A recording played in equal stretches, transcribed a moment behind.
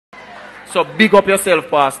So big up yourself,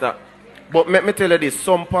 pastor. But let me tell you this,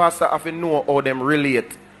 some pastor have to know how them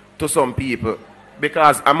relate to some people.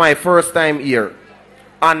 Because I'm my first time here.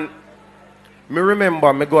 And me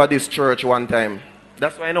remember me go to this church one time.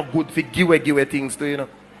 That's why it's not good to give things to, you know.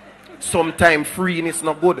 Sometimes free and it's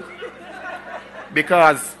not good.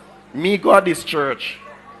 Because me go to this church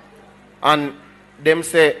and them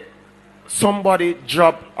say somebody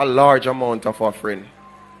drop a large amount of offering.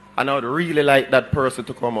 And I would really like that person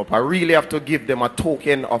to come up. I really have to give them a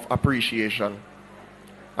token of appreciation.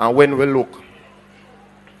 And when we look,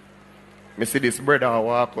 me see this brother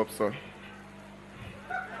walk up, so.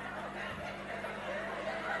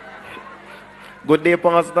 Good day,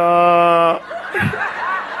 pastor.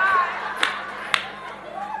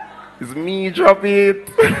 It's me, drop it.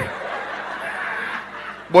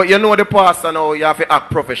 But you know the pastor now, you have to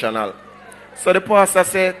act professional. So the pastor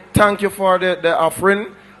said, thank you for the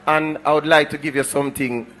offering. And I would like to give you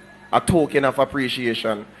something, a token of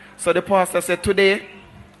appreciation. So the pastor said, today,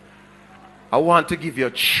 I want to give you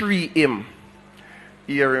 3 hymns.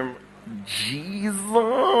 Hear him, Jesus.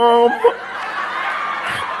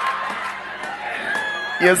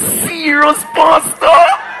 You serious, pastor?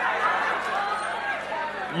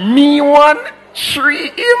 Me 1, 3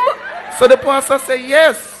 hymns? So the pastor said,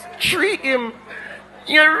 yes, 3 hymns.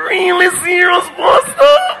 You're really serious,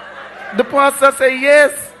 pastor? The pastor said,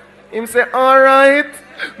 yes. Him say, all right,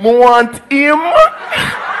 I want him.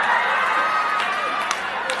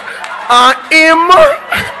 Him.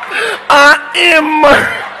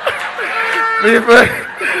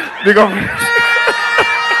 Big up.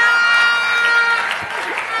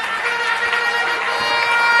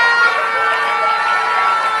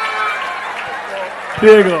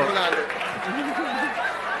 There you go.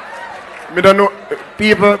 Me don't know,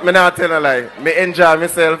 people, me not tell a lie. Me enjoy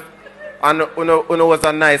myself. And uno was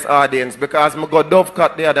a nice audience because I got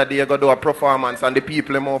Dovecut the other day, I got do a performance and the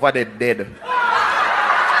people them over there dead.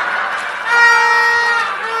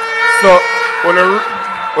 So,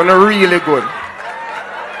 uno really good.